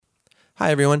Hi,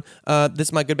 everyone.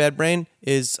 This My Good Bad Brain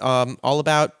is all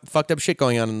about fucked up shit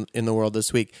going on in the world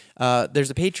this week. There's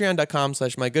a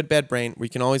patreon.com/mygoodbadbrain where you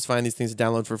can always find these things to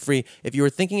download for free. If you were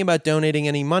thinking about donating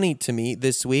any money to me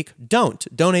this week, don't.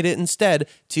 Donate it instead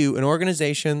to an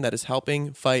organization that is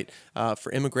helping fight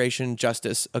for immigration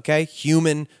justice, okay?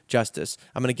 Human justice.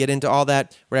 I'm going to get into all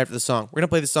that right after the song. We're going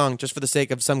to play the song just for the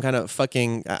sake of some kind of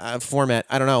fucking format.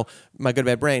 I don't know, My Good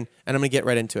Bad Brain. And I'm going to get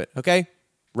right into it, okay?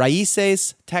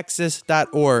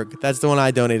 raicestexas.org. That's the one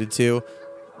I donated to.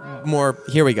 More,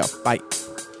 here we go. Bye.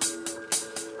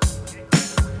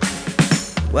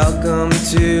 Welcome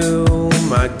to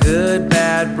My Good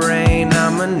Bad Brain.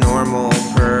 I'm a normal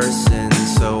person,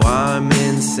 so I'm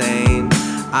insane.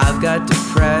 I've got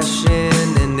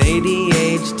depression and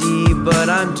ADHD, but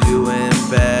I'm doing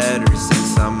better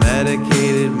since I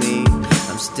medicated me.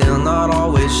 I'm still not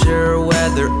always sure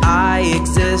whether I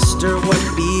exist or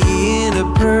what being a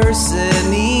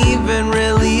person even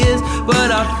really is,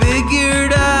 but I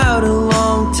figured out a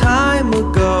long time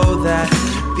ago that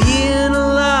being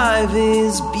alive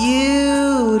is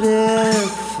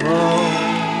beautiful.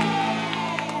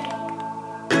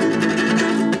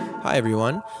 Hi,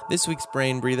 everyone. This week's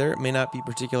Brain Breather may not be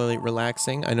particularly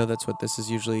relaxing. I know that's what this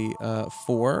is usually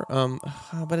for,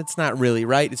 but it's not really,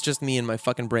 right? It's just me and my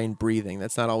fucking brain breathing.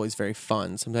 That's not always very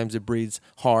fun. Sometimes it breathes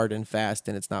hard and fast,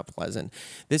 and it's not pleasant.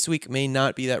 This week may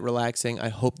not be that relaxing. I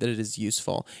hope that it is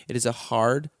useful. It is a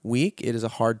hard week. It is a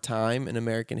hard time in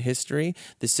American history.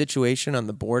 The situation on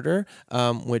the border,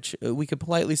 which we could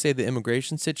politely say the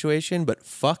immigration situation, but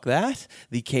fuck that.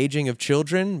 The caging of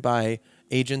children by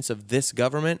agents of this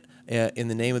government in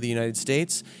the name of the United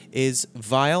States is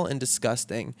vile and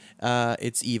disgusting.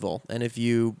 It's evil. And if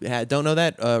you don't know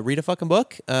that, read a fucking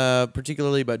book,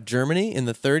 particularly about Germany in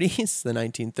the 30s, the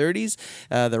 1930s,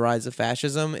 the rise of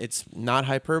fascism. It's not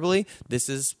hyperbole. This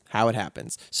is how it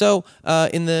happens. So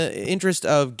in the interest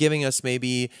of giving us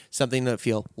maybe something to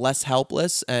feel less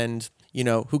helpless and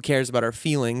who cares about our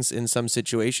feelings in some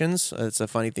situations? It's a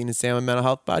funny thing to say on a mental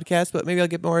health podcast, but maybe I'll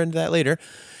get more into that later.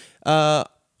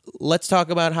 Let's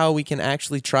talk about how we can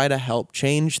actually try to help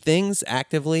change things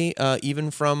actively,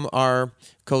 even from our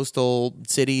coastal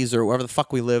cities or wherever the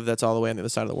fuck we live. That's all the way on the other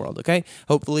side of the world, okay?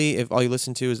 Hopefully, if all you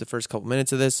listen to is the first couple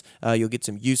minutes of this, you'll get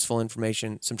some useful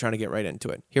information, so I'm trying to get right into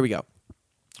it. Here we go.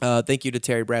 Thank you to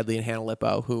Terry Bradley and Hannah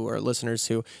Lippo, who are listeners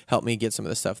who helped me get some of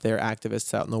this stuff. They're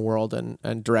activists out in the world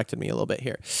and directed me a little bit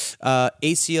here.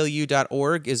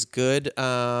 ACLU.org is good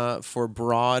for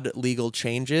broad legal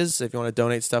changes if you want to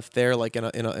donate stuff there, like in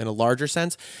a larger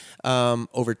sense,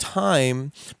 over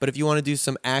time. But if you want to do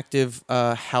some active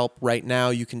help right now,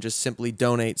 you can just simply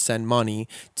send money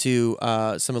to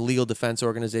some legal defense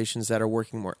organizations that are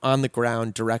working more on the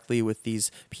ground directly with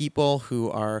these people who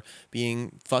are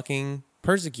being fucking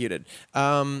persecuted.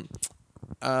 In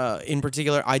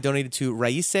particular, I donated to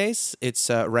Raices. It's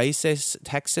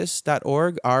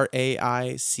raicestexas.org,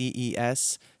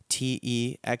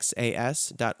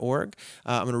 raicestexas.org.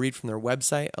 I'm going to read from their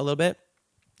website a little bit.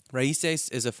 Raices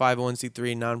is a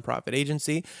 501c3 nonprofit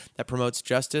agency that promotes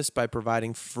justice by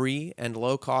providing free and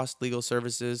low-cost legal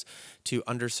services to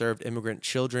underserved immigrant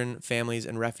children, families,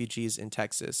 and refugees in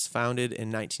Texas. Founded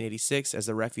in 1986 as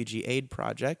the Refugee Aid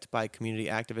Project by community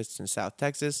activists in South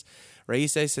Texas,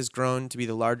 Raices has grown to be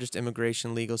the largest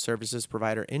immigration legal services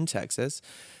provider in Texas,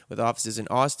 with offices in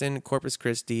Austin, Corpus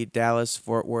Christi, Dallas,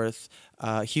 Fort Worth,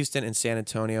 Houston, and San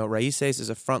Antonio. Raices is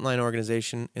a frontline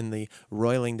organization in the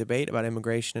roiling debate about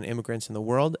immigration and immigrants in the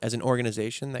world. As an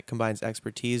organization that combines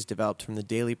expertise developed from the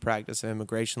daily practice of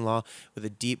immigration law with a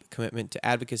deep commitment to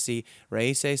advocacy,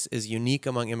 Raices is unique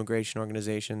among immigration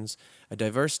organizations. A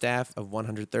diverse staff of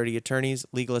 130 attorneys,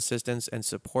 legal assistants, and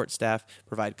support staff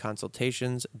provide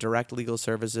consultations, direct legal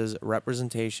services,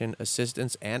 representation,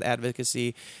 assistance, and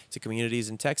advocacy to communities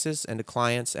in Texas and to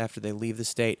clients after they leave the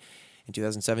state. In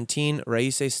 2017,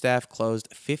 Raices staff closed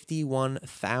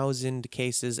 51,000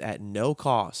 cases at no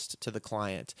cost to the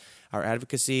client. Our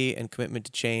advocacy and commitment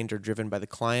to change are driven by the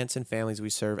clients and families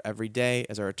we serve every day,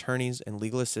 as our attorneys and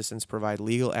legal assistants provide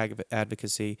legal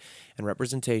advocacy and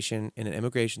representation in an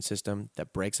immigration system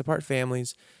that breaks apart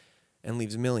families and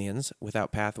leaves millions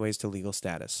without pathways to legal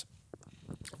status.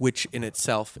 Which in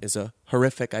itself is a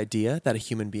horrific idea that a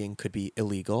human being could be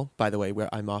illegal. By the way,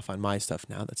 I'm off on my stuff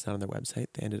now. That's not on their website.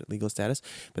 They ended at legal status.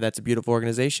 But that's a beautiful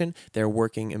organization. They're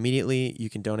working immediately. You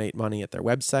can donate money at their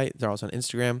website. They're also on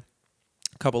Instagram.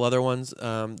 A couple other ones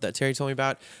that Terry told me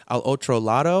about. Al Otro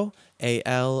Lado,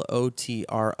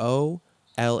 ALOTRO.org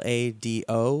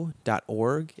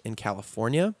in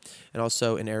California. And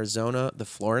also in Arizona, the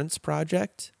Florence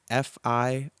Project,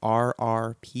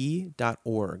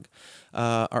 FIRRP.org.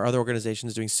 Our other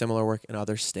organizations doing similar work in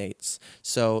other states.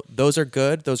 So those are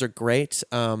good. Those are great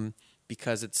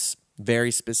because it's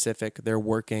very specific. They're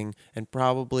working and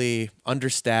probably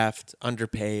understaffed,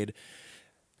 underpaid,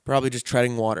 probably just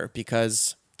treading water,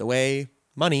 because the way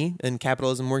money and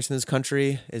capitalism works in this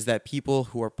country is that people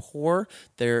who are poor,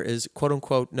 there is quote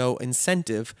unquote no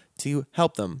incentive to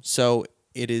help them. So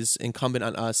it is incumbent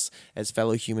on us as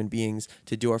fellow human beings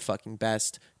to do our fucking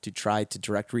best to try to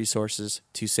direct resources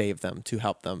to save them, to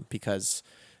help them, because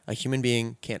a human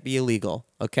being can't be illegal,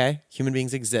 okay? Human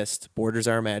beings exist. Borders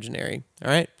are imaginary, all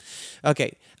right?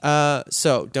 Okay,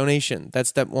 so donation, that's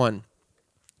step one.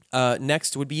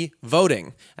 Next would be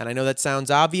voting. And I know that sounds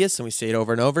obvious, and we say it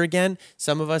over and over again.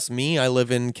 Some of us, I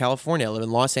live in California. I live in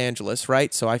Los Angeles,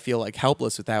 right? So I feel like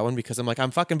helpless with that one because I'm like,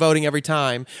 I'm fucking voting every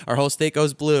time. Our whole state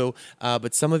goes blue.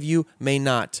 But some of you may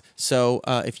not. So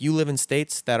if you live in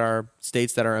states that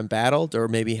are embattled or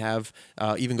maybe have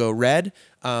even go red,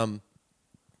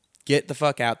 get the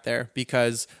fuck out there,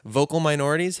 because vocal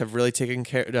minorities have really taken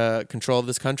control of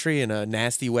this country in a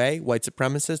nasty way. White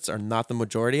supremacists are not the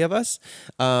majority of us,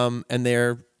 and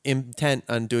they're intent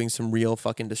on doing some real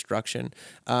fucking destruction.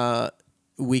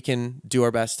 We can do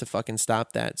our best to fucking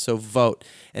stop that. So vote.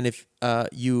 And if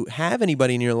you have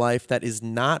anybody in your life that is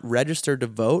not registered to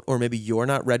vote, or maybe you're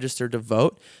not registered to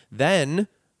vote, then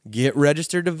get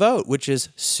registered to vote, which is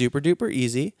super duper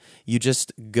easy. You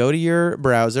just go to your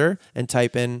browser and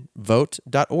type in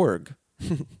vote.org.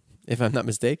 If I'm not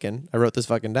mistaken, I wrote this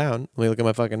fucking down. Let me look at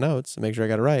my fucking notes and make sure I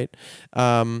got it right.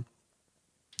 .gov.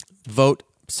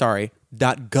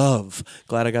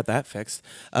 Glad I got that fixed.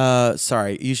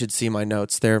 Sorry, you should see my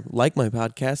notes. They're like my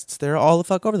podcasts. They're all the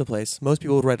fuck over the place. Most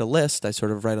people would write a list. I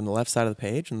sort of write on the left side of the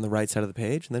page and the right side of the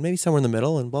page, and then maybe somewhere in the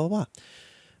middle, and blah, blah, blah.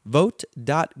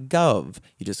 Vote.gov.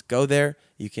 You just go there.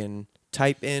 You can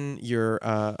type in your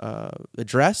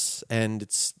address, and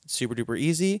it's super duper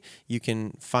easy. You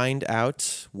can find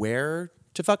out where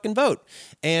to fucking vote.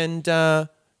 And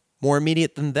more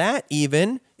immediate than that,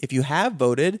 even if you have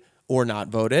voted or not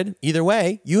voted, either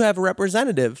way, you have a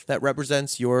representative that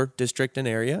represents your district and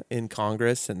area in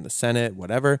Congress and the Senate,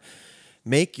 whatever.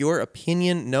 Make your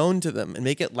opinion known to them and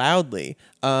make it loudly.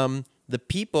 The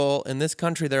people in this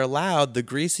country, they're allowed the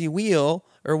greasy wheel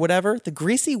or whatever. The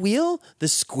greasy wheel? The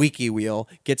squeaky wheel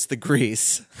gets the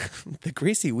grease. The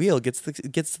greasy wheel gets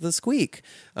the squeak.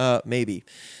 Maybe.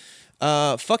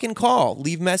 Fucking call.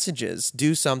 Leave messages.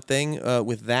 Do something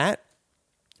with that.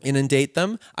 Inundate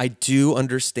them. I do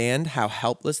understand how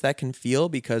helpless that can feel,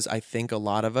 because I think a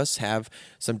lot of us have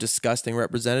some disgusting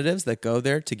representatives that go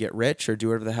there to get rich or do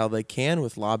whatever the hell they can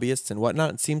with lobbyists and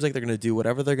whatnot. It seems like they're going to do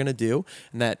whatever they're going to do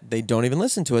and that they don't even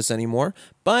listen to us anymore.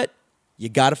 But you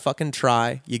got to fucking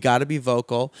try. You got to be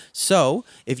vocal. So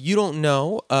if you don't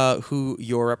know who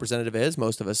your representative is,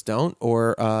 most of us don't,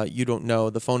 or you don't know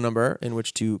the phone number in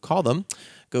which to call them,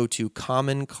 go to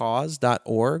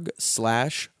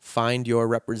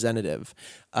commoncause.org/find-your-representative.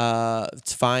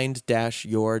 It's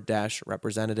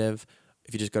find-your-representative.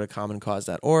 If you just go to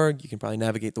commoncause.org, you can probably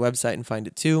navigate the website and find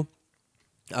it too.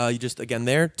 You just, again,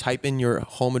 there, type in your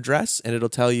home address, and it'll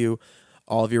tell you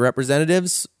all of your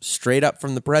representatives, straight up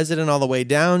from the president all the way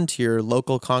down to your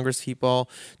local Congress people,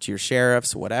 to your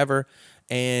sheriffs, whatever.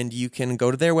 And you can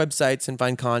go to their websites and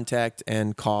find contact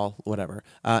and call, whatever.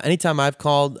 Anytime I've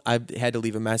called, I've had to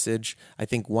leave a message. I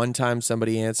think one time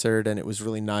somebody answered, and it was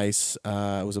really nice.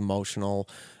 It was emotional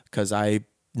because I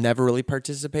never really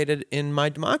participated in my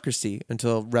democracy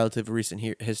until relatively recent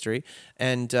history.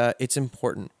 And it's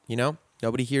important, you know?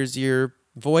 Nobody hears your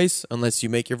voice unless you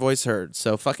make your voice heard.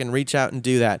 So fucking reach out and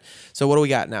do that. So what do we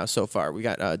got now so far? We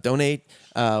got donate.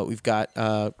 We've got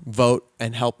vote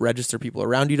and help register people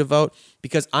around you to vote,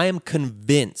 because I am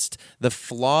convinced the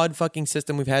flawed fucking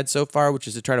system we've had so far, which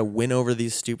is to try to win over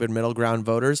these stupid middle ground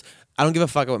voters. I don't give a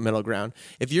fuck about middle ground.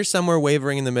 If you're somewhere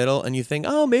wavering in the middle and you think,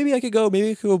 oh, maybe I could go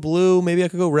blue, maybe I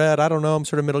could go red, I don't know, I'm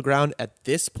sort of middle ground at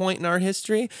this point in our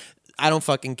history, I don't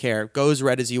fucking care. Go as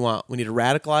red as you want. We need to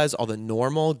radicalize all the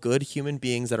normal, good human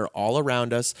beings that are all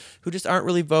around us who just aren't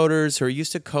really voters, who are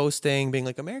used to coasting, being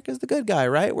like, America's the good guy,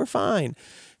 right? We're fine.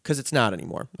 Because it's not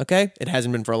anymore, okay? It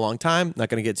hasn't been for a long time. Not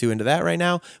going to get too into that right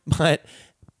now. But,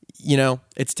 you know,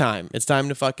 it's time. It's time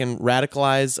to fucking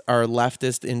radicalize our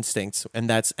leftist instincts. And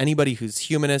that's anybody who's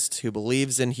humanist, who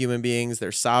believes in human beings,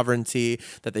 their sovereignty,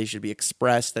 that they should be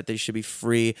expressed, that they should be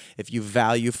free. If you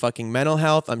value fucking mental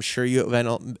health, I'm sure you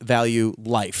value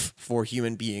life for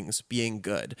human beings being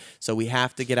good. So we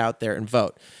have to get out there and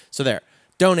vote. So there,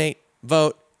 donate,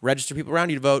 vote, register people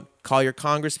around you to vote, call your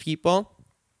Congress people,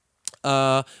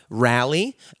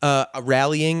 rally.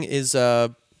 Rallying is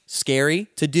scary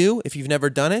to do if you've never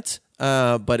done it,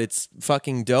 but it's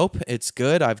fucking dope. It's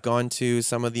good. I've gone to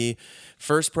some of the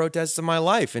first protests of my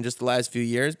life in just the last few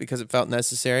years because it felt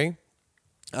necessary.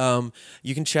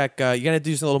 You can check, you got to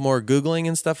do a little more Googling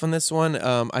and stuff on this one.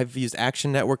 I've used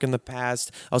Action Network in the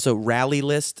past. Also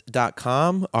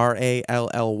rallylist.com,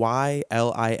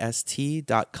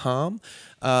 RALLYLIST.com,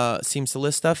 seems to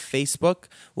list stuff. Facebook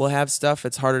will have stuff.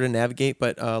 It's harder to navigate,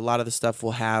 but a lot of the stuff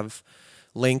will have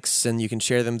links and you can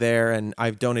share them there. And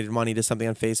I've donated money to something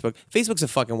on Facebook. Facebook's a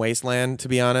fucking wasteland, to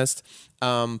be honest.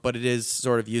 But it is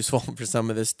sort of useful for some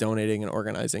of this donating and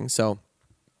organizing. So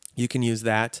you can use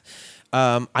that.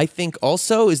 I think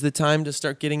also is the time to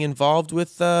start getting involved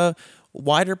with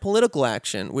wider political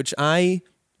action, which I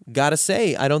gotta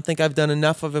say, I don't think I've done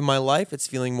enough of in my life. It's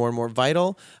feeling more and more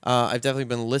vital. I've definitely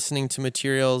been listening to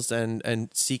materials and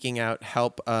seeking out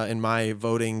help in my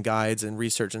voting guides and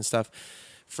research and stuff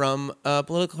from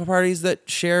political parties that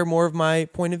share more of my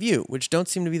point of view, which don't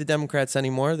seem to be the Democrats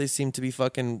anymore. They seem to be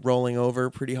fucking rolling over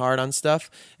pretty hard on stuff,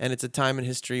 and it's a time in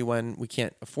history when we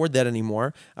can't afford that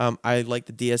anymore. I like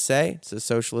the DSA. It's a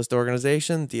socialist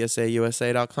organization,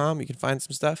 dsausa.com. You can find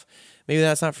some stuff. Maybe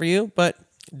that's not for you, but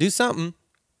do something.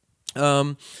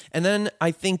 And then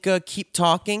I think keep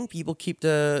talking. People keep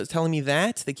telling me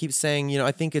that. They keep saying,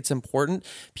 I think it's important.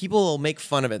 People will make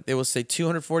fun of it. They will say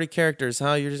 240 characters.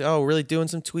 You're just, really doing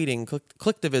some tweeting,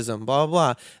 clicktivism, blah,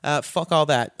 blah, blah. Fuck all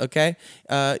that, okay?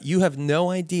 You have no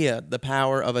idea the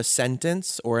power of a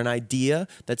sentence or an idea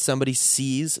that somebody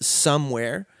sees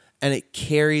somewhere, and it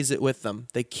carries it with them.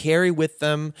 They carry with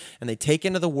them, and they take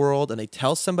into the world, and they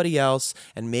tell somebody else,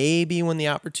 and maybe when the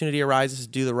opportunity arises to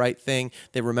do the right thing,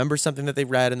 they remember something that they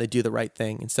read, and they do the right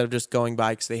thing, instead of just going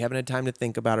by because they haven't had time to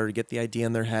think about it or to get the idea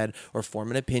in their head or form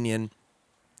an opinion.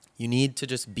 You need to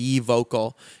just be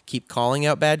vocal. Keep calling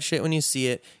out bad shit when you see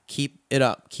it. Keep it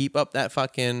up. Keep up that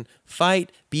fucking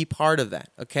fight. Be part of that,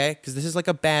 okay? Because this is like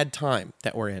a bad time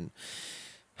that we're in.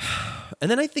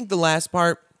 And then I think the last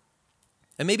part,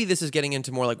 and maybe this is getting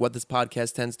into more like what this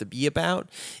podcast tends to be about,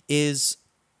 is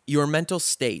your mental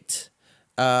state.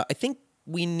 I think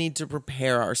we need to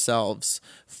prepare ourselves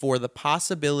for the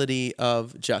possibility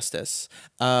of justice.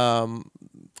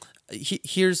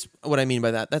 Here's what I mean by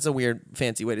that. That's a weird,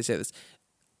 fancy way to say this.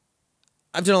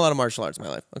 I've done a lot of martial arts in my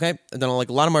life, okay? I've done a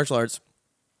lot of martial arts.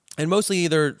 And mostly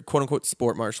either quote-unquote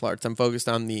sport martial arts. I'm focused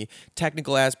on the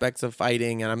technical aspects of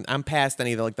fighting, and I'm past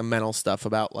any of the mental stuff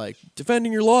about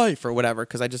defending your life or whatever,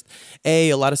 because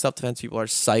a lot of self-defense people are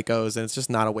psychos, and it's just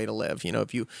not a way to live.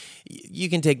 If you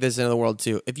can take this into the world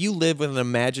too. If you live with an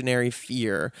imaginary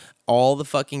fear all the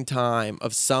fucking time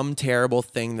of some terrible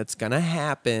thing that's gonna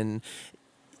happen,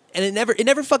 and it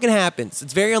never fucking happens.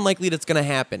 It's very unlikely that it's gonna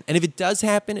happen. And if it does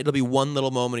happen, it'll be one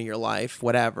little moment in your life,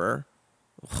 whatever.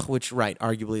 Which, right,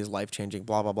 arguably is life-changing,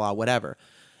 blah, blah, blah, whatever.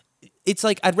 It's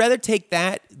I'd rather take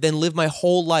that than live my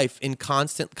whole life in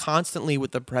constantly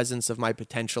with the presence of my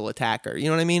potential attacker. You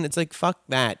know what I mean? It's fuck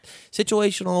that.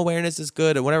 Situational awareness is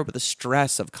good and whatever, but the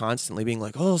stress of constantly being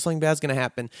something bad's going to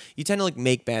happen, you tend to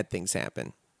make bad things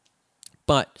happen.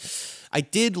 But I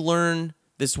did learn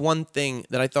this one thing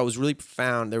that I thought was really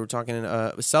profound. They were talking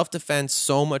self-defense.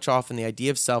 So much often the idea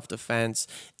of self-defense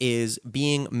is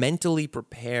being mentally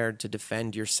prepared to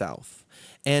defend yourself.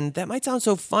 And that might sound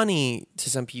so funny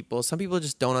to some people. Some people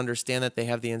just don't understand that they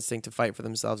have the instinct to fight for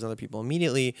themselves and other people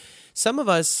immediately. Some of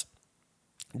us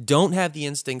don't have the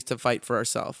instincts to fight for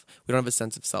ourselves. We don't have a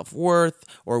sense of self-worth,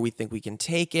 or we think we can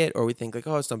take it, or we think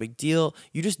it's no big deal.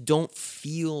 You just don't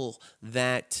feel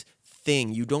that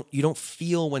thing. You don't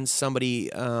feel when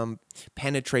somebody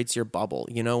penetrates your bubble,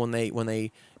 when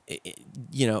they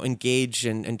engage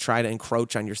and try to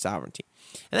encroach on your sovereignty.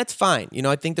 And that's fine.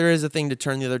 I think there is a thing to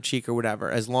turn the other cheek or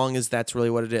whatever, as long as that's really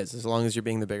what it is, as long as you're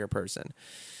being the bigger person.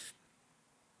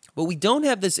 But we don't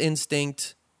have this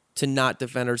instinct to not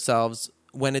defend ourselves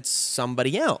when it's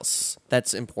somebody else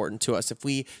that's important to us. If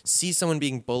we see someone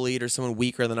being bullied or someone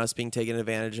weaker than us being taken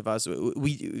advantage of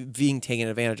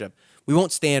we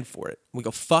won't stand for it. We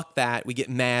go, fuck that. We get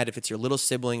mad if it's your little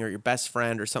sibling or your best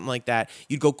friend or something like that.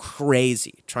 You'd go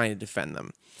crazy trying to defend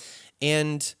them.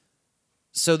 And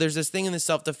so there's this thing in the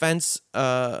self-defense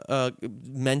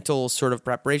mental sort of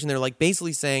preparation. They're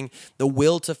basically saying the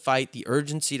will to fight, the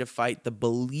urgency to fight, the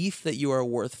belief that you are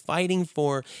worth fighting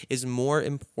for is more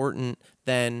important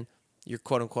than your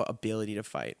quote-unquote ability to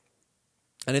fight.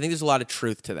 And I think there's a lot of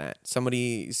truth to that.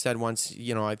 Somebody said once,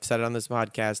 I've said it on this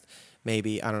podcast,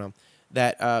 maybe, I don't know,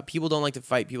 that people don't like to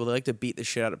fight people. They like to beat the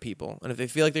shit out of people. And if they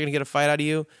feel like they're going to get a fight out of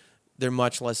you, they're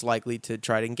much less likely to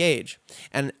try to engage.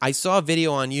 And I saw a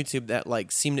video on YouTube that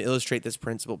seemed to illustrate this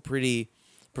principle pretty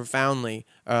profoundly.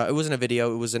 It wasn't a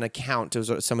video. It was an account. It was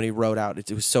what somebody wrote out.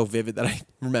 It was so vivid that I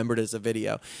remembered it as a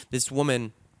video. This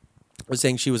woman was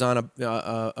saying she was on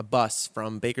a bus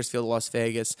from Bakersfield to Las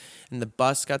Vegas, and the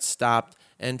bus got stopped,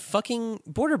 and fucking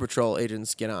Border Patrol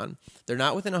agents get on. They're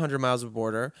not within 100 miles of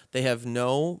border. They have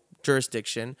no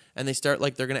jurisdiction, and they start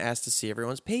like they're going to ask to see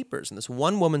everyone's papers. And this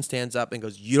one woman stands up and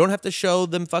goes, you don't have to show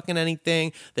them fucking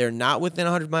anything. They're not within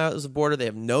 100 miles of border. They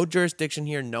have no jurisdiction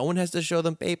here. No one has to show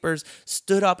them papers.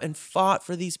 Stood up and fought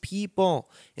for these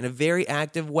people in a very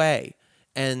active way.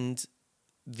 And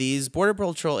these Border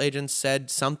Patrol agents said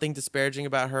something disparaging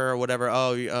about her or whatever.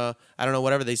 I don't know,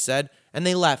 whatever they said. And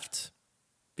they left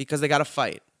because they got to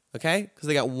fight, okay? Because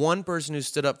they got one person who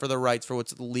stood up for the rights for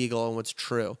what's legal and what's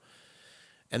true.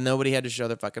 And nobody had to show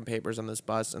their fucking papers on this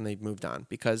bus, and they moved on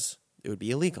because it would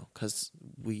be illegal because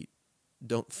we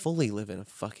don't fully live in a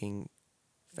fucking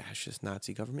fascist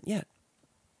Nazi government yet.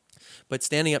 But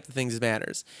standing up to things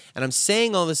matters. And I'm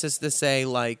saying all this is to say,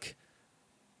 like,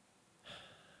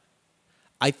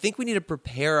 I think we need to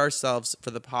prepare ourselves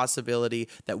for the possibility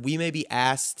that we may be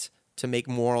asked to make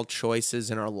moral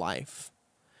choices in our life.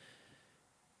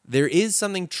 There is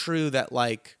something true that,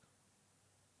 like,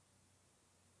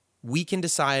 we can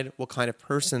decide what kind of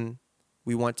person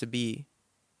we want to be.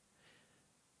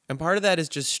 And part of that is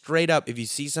just straight up, if you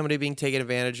see somebody being taken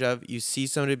advantage of, you see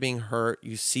somebody being hurt,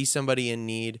 you see somebody in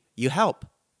need, you help.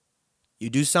 You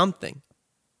do something.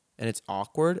 And it's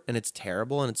awkward, and it's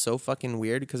terrible, and it's so fucking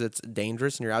weird because it's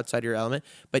dangerous and you're outside your element.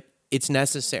 But it's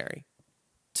necessary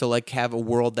to, like, have a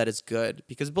world that is good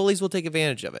because bullies will take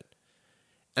advantage of it.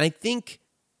 And I think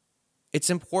it's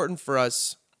important for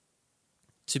us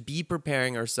to be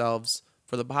preparing ourselves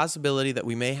for the possibility that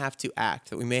we may have to act,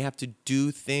 that we may have to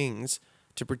do things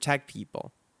to protect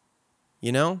people,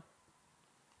 you know?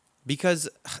 Because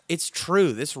it's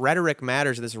true. This rhetoric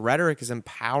matters. This rhetoric is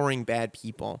empowering bad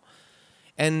people.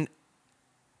 And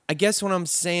I guess what I'm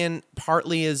saying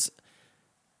partly is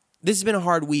this has been a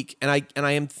hard week, and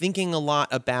I am thinking a lot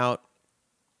about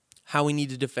how we need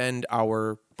to defend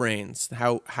our brains,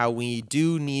 how we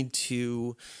do need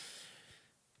to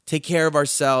take care of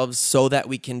ourselves so that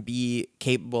we can be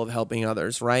capable of helping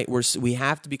others, right? We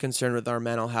have to be concerned with our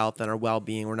mental health and our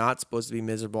well-being. We're not supposed to be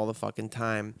miserable all the fucking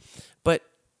time. But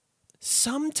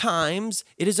sometimes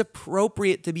it is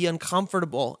appropriate to be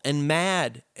uncomfortable and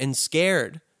mad and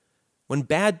scared. When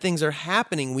bad things are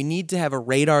happening, we need to have a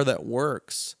radar that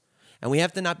works. And we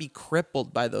have to not be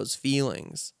crippled by those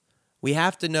feelings. We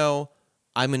have to know,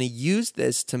 I'm going to use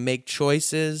this to make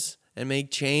choices and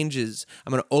make changes.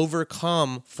 I'm going to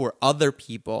overcome for other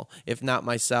people, if not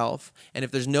myself. And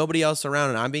if there's nobody else around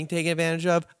and I'm being taken advantage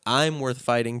of, I'm worth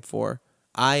fighting for.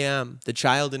 I am. The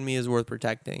child in me is worth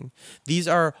protecting. These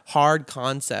are hard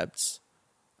concepts,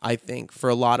 I think, for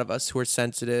a lot of us who are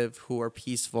sensitive, who are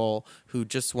peaceful, who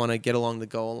just want to get along to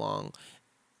go along.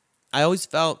 I always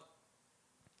felt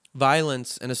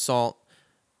violence and assault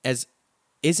as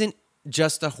isn't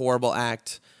just a horrible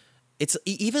act. It's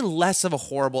even less of a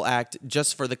horrible act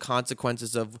just for the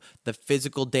consequences of the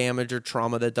physical damage or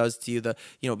trauma that does to you.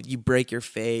 You break your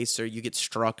face or you get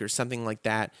struck or something like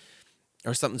that,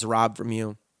 or something's robbed from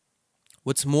you.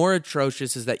 What's more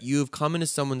atrocious is that you've come into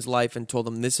someone's life and told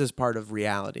them this is part of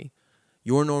reality,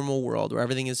 your normal world where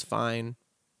everything is fine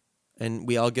and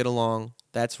we all get along.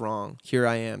 That's wrong. Here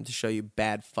I am to show you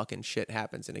bad fucking shit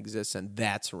happens and exists, and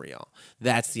that's real.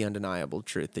 That's the undeniable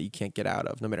truth that you can't get out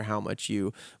of, no matter how much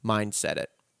you mindset it.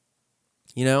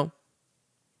 You know?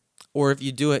 Or if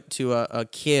you do it to a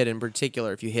kid in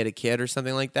particular, if you hit a kid or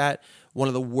something like that, one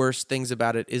of the worst things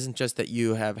about it isn't just that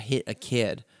you have hit a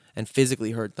kid and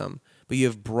physically hurt them, but you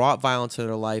have brought violence to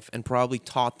their life and probably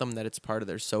taught them that it's part of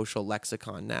their social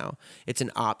lexicon now. It's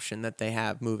an option that they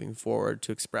have moving forward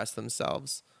to express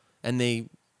themselves. And they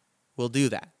will do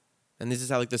that. And this is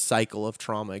how, like, the cycle of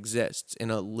trauma exists in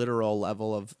a literal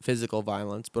level of physical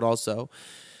violence, but also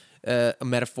a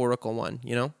metaphorical one,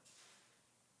 you know?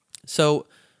 So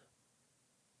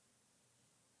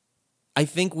I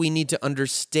think we need to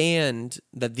understand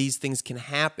that these things can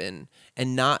happen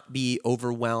and not be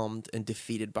overwhelmed and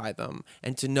defeated by them.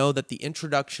 And to know that the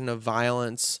introduction of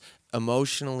violence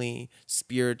emotionally,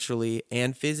 spiritually,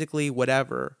 and physically,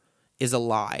 whatever, is a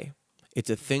lie. It's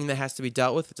a thing that has to be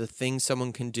dealt with. It's a thing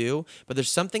someone can do. But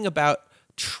there's something about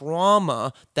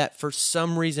trauma that for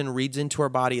some reason reads into our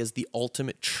body as the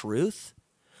ultimate truth.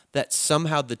 That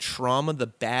somehow the trauma, the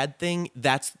bad thing,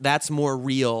 that's more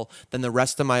real than the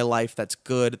rest of my life that's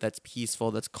good, that's peaceful,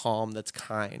 that's calm, that's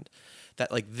kind.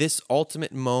 That, like, this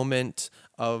ultimate moment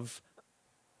of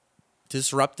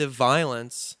disruptive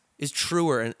violence is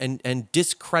truer and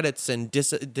discredits and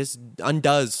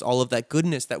undoes all of that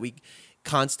goodness that we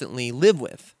constantly live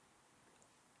with.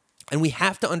 And we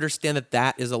have to understand that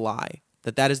that is a lie,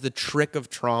 that that is the trick of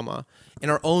trauma in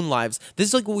our own lives. This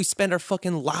is like what we spend our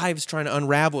fucking lives trying to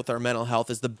unravel with our mental health,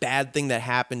 is the bad thing that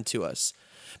happened to us.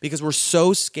 Because we're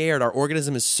so scared, our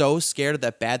organism is so scared of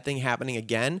that bad thing happening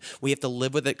again, we have to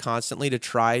live with it constantly to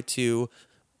try to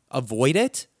avoid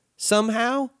it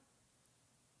somehow.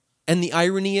 And the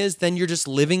irony is then you're just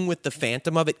living with the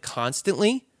phantom of it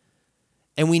constantly.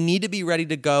 And we need to be ready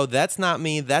to go, that's not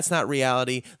me, that's not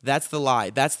reality, that's the lie,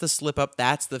 that's the slip up,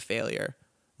 that's the failure.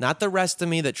 Not the rest of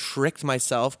me that tricked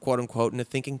myself, quote unquote, into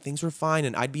thinking things were fine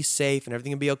and I'd be safe and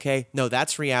everything would be okay. No,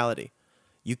 that's reality.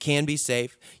 You can be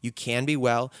safe, you can be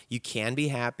well, you can be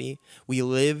happy. We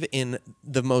live in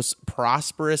the most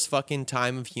prosperous fucking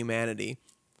time of humanity.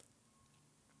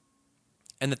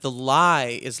 And that the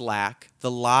lie is lack,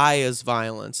 the lie is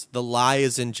violence, the lie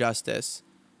is injustice.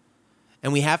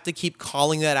 And we have to keep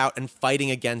calling that out and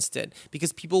fighting against it,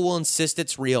 because people will insist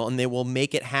it's real and they will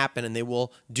make it happen and they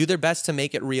will do their best to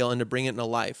make it real and to bring it into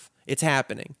life. It's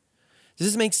happening. Does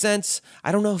this make sense?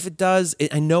 I don't know if it does.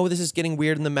 I know this is getting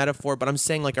weird in the metaphor, but I'm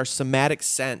saying like our somatic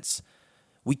sense.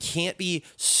 We can't be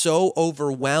so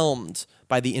overwhelmed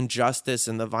by the injustice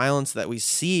and the violence that we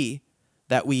see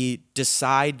that we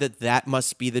decide that that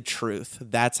must be the truth.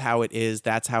 That's how it is.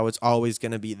 That's how it's always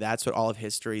going to be. That's what all of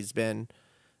history's been.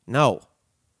 No.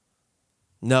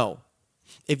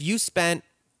 If you spent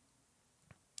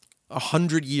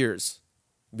 100 years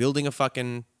building a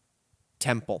fucking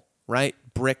temple, right?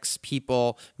 Bricks,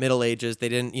 people, Middle Ages, they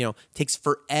didn't, takes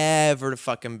forever to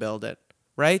fucking build it,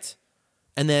 right?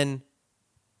 And then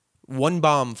one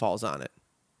bomb falls on it.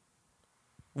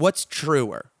 What's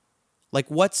truer?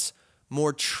 Like, what's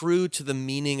more true to the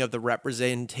meaning of the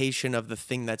representation of the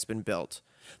thing that's been built?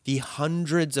 The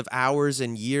hundreds of hours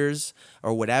and years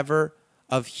or whatever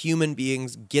of human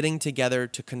beings getting together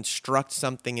to construct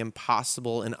something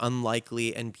impossible and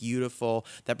unlikely and beautiful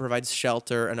that provides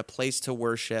shelter and a place to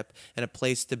worship and a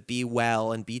place to be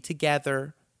well and be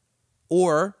together,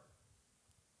 or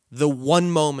the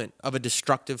one moment of a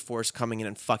destructive force coming in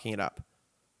and fucking it up.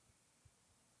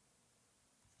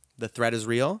 The threat is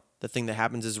real. The thing that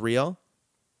happens is real.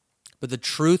 But the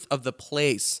truth of the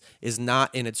place is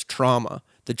not in its trauma.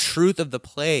 The truth of the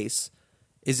place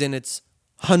is in its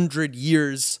 100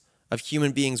 years of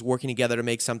human beings working together to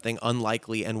make something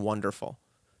unlikely and wonderful.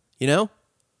 And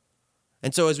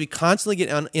so as we constantly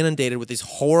get inundated with these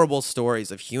horrible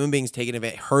stories of human beings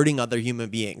hurting other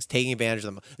human beings, taking advantage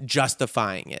of them,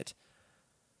 justifying it,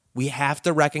 we have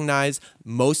to recognize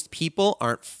most people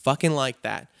aren't fucking like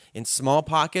that. In small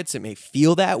pockets, it may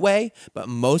feel that way, but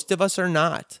most of us are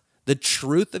not. The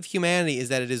truth of humanity is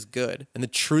that it is good. And the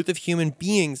truth of human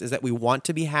beings is that we want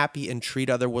to be happy and treat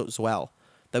others well.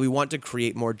 That we want to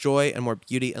create more joy and more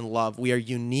beauty and love. We are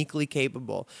uniquely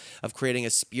capable of creating a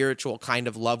spiritual kind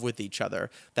of love with each other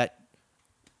that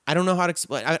I don't know how to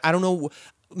explain. I don't know.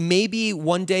 Maybe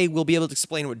one day we'll be able to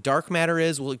explain what dark matter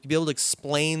is. We'll be able to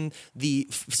explain the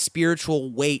spiritual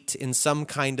weight in some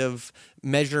kind of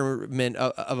measurement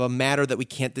of a matter that we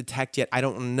can't detect yet. I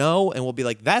don't know. And we'll be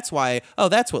like, that's why,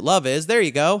 that's what love is. There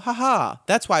you go. Haha.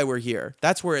 That's why we're here.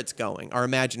 That's where it's going. Our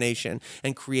imagination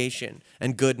and creation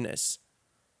and goodness,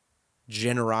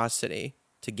 generosity,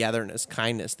 togetherness,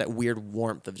 kindness, that weird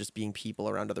warmth of just being people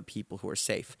around other people who are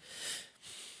safe.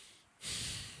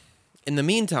 In the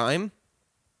meantime,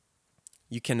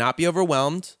 you cannot be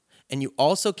overwhelmed, and you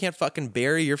also can't fucking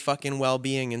bury your fucking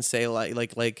well-being and say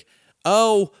like,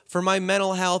 oh, for my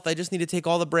mental health, I just need to take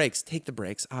all the breaks. Take the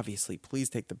breaks, obviously. Please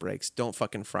take the breaks. Don't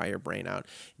fucking fry your brain out.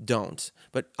 Don't.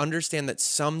 But understand that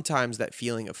sometimes that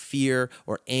feeling of fear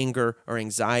or anger or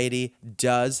anxiety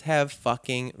does have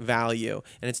fucking value,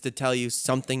 and it's to tell you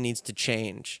something needs to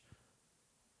change,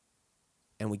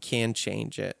 and we can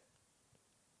change it.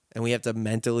 And we have to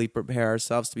mentally prepare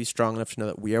ourselves to be strong enough to know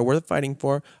that we are worth fighting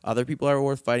for. Other people are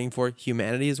worth fighting for.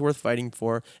 Humanity is worth fighting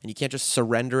for. And you can't just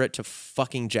surrender it to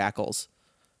fucking jackals.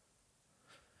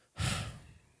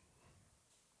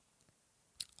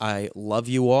 I love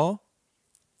you all.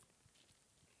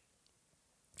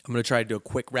 I'm going to try to do a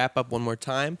quick wrap up one more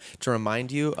time to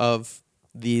remind you of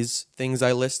these things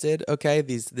I listed, okay?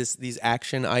 These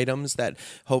action items that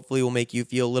hopefully will make you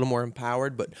feel a little more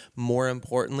empowered, but more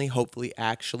importantly, hopefully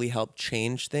actually help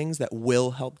change things, that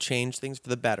will help change things for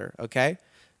the better, okay?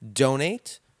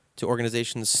 Donate to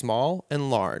organizations small and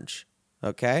large,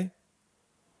 okay?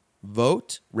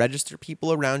 Vote, register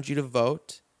people around you to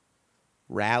vote,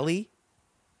 rally,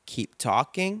 keep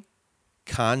talking,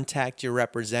 contact your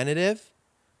representative,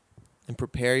 and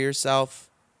prepare yourself,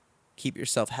 keep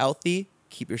yourself healthy,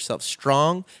 keep yourself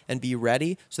strong, and be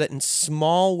ready so that in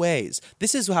small ways,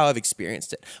 this is how I've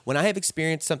experienced it. When I have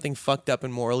experienced something fucked up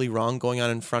and morally wrong going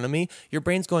on in front of me, your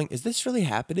brain's going, is this really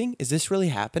happening? Is this really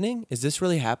happening? Is this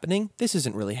really happening? This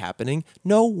isn't really happening.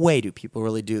 No way do people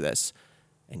really do this.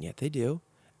 And yet they do.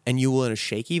 And you will in a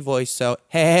shaky voice, so,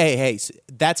 hey,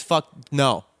 that's fucked,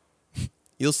 no.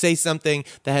 You'll say something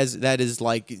that is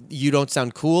like, you don't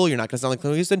sound cool, you're not going to sound like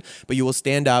Clint Houston, but you will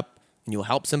stand up and you'll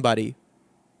help somebody.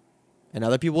 And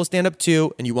other people will stand up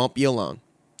too, and you won't be alone.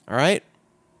 All right?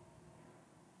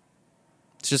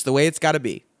 It's just the way it's got to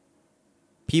be.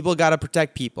 People got to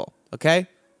protect people, okay?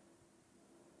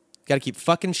 Got to keep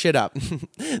fucking shit up.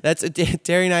 That's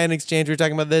Terry and I in exchange, we were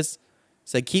talking about this.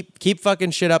 Said, keep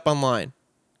fucking shit up online.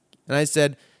 And I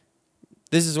said,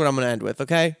 this is what I'm going to end with,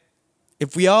 okay?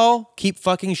 If we all keep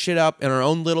fucking shit up in our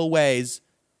own little ways,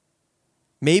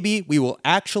 maybe we will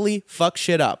actually fuck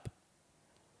shit up.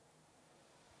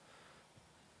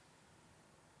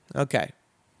 Okay.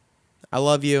 I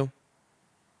love you.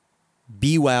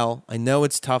 Be well. I know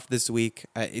it's tough this week.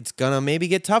 It's going to maybe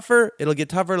get tougher. It'll get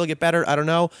tougher. It'll get better. I don't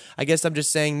know. I guess I'm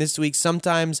just saying this week,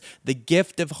 sometimes the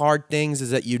gift of hard things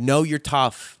is that you know you're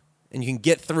tough and you can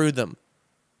get through them.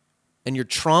 And your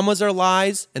traumas are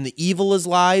lies and the evil is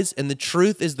lies and the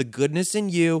truth is the goodness in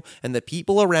you and the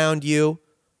people around you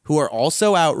who are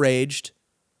also outraged.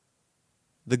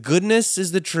 The goodness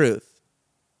is the truth.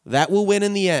 That will win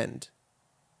in the end.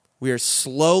 We are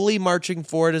slowly marching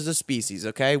forward as a species,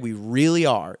 okay? We really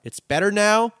are. It's better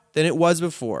now than it was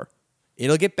before.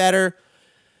 It'll get better.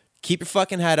 Keep your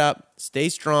fucking head up. Stay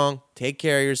strong. Take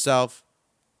care of yourself.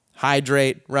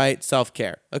 Hydrate, right?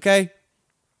 Self-care, okay?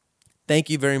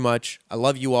 Thank you very much. I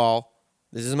love you all.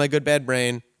 This is My Good Bad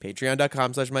Brain.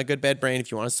 Patreon.com/MyGoodBadBrain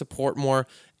if you want to support more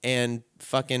and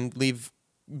fucking leave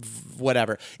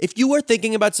whatever. If you are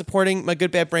thinking about supporting My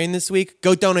Good Bad Brain this week,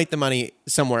 go donate the money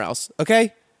somewhere else,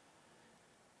 okay?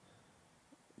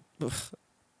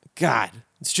 God,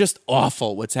 it's just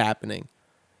awful what's happening.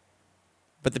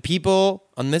 But the people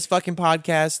on this fucking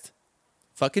podcast,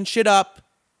 fucking shit up,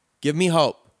 give me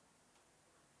hope.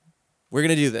 We're going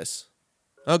to do this.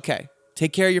 Okay.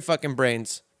 Take care of your fucking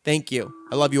brains. Thank you.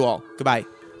 I love you all. Goodbye.